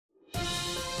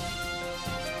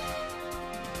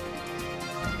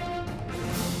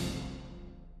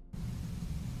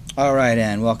Alright,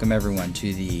 and welcome everyone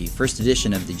to the first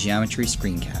edition of the Geometry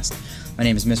Screencast. My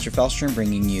name is Mr. Felstrom,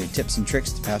 bringing you tips and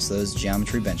tricks to pass those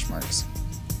geometry benchmarks.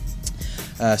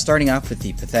 Starting off with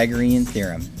the Pythagorean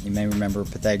Theorem. You may remember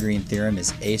Pythagorean Theorem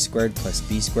is a squared plus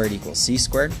b squared equals c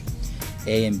squared.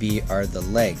 A and b are the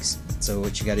legs. So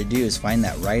what you got to do is find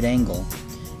that right angle,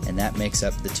 and that makes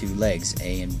up the two legs,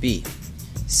 a and b.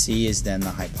 C is then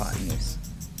the hypotenuse.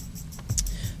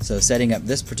 So setting up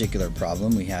this particular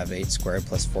problem, we have 8 squared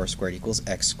plus 4 squared equals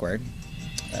x squared.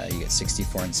 You get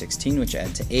 64 and 16, which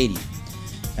add to 80.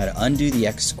 Now to undo the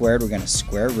x squared, we're going to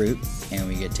square root, and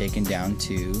we get taken down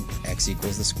to x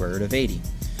equals the square root of 80.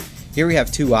 Here we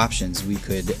have two options. We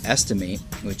could estimate,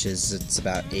 which is it's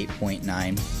about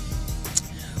 8.9,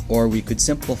 or we could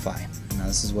simplify. Now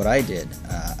this is what I did.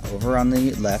 Over on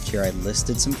the left here, I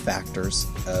listed some factors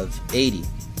of 80.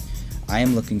 I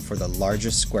am looking for the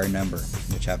largest square number,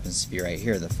 which happens to be right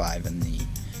here, the 5 and the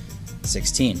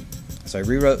 16. So I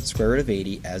rewrote square root of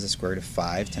 80 as a square root of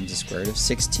 5 times the square root of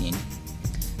 16.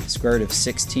 The square root of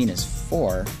 16 is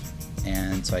 4,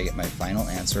 and so I get my final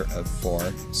answer of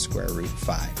 4 square root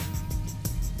 5.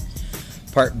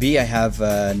 Part B, I have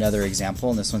another example,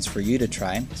 and this one's for you to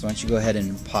try. So why don't you go ahead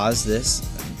and pause this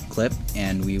clip,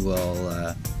 and we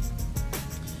will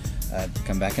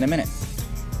come back in a minute.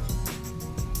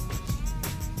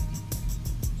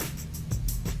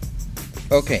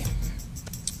 Okay,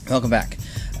 welcome back.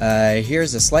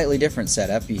 Here's a slightly different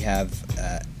setup. You have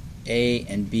A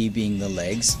and B being the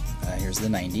legs. Here's the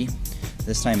 90.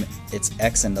 This time it's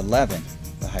x and 11.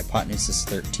 The hypotenuse is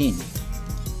 13.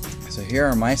 So here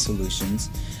are my solutions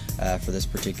for this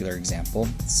particular example.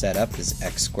 Setup is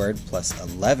x squared plus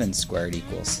 11 squared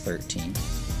equals 13.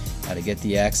 Now to get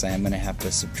the x, I am going to have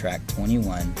to subtract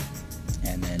 21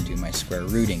 and then do my square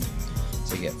rooting.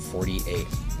 So you get 48.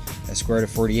 The square root of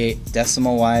 48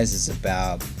 decimal wise is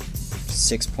about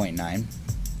 6.9,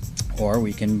 or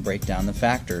we can break down the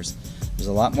factors. There's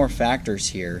a lot more factors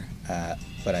here,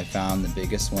 but I found the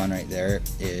biggest one right there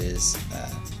is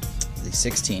the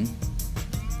 16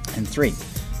 and 3.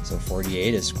 So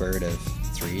 48 is square root of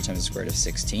 3 times the square root of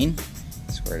 16.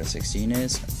 The square root of 16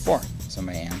 is 4. So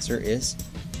my answer is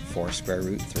 4 square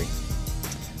root 3.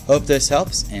 Hope this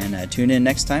helps, and tune in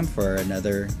next time for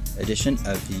another edition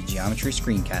of the Geometry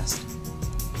Screencast.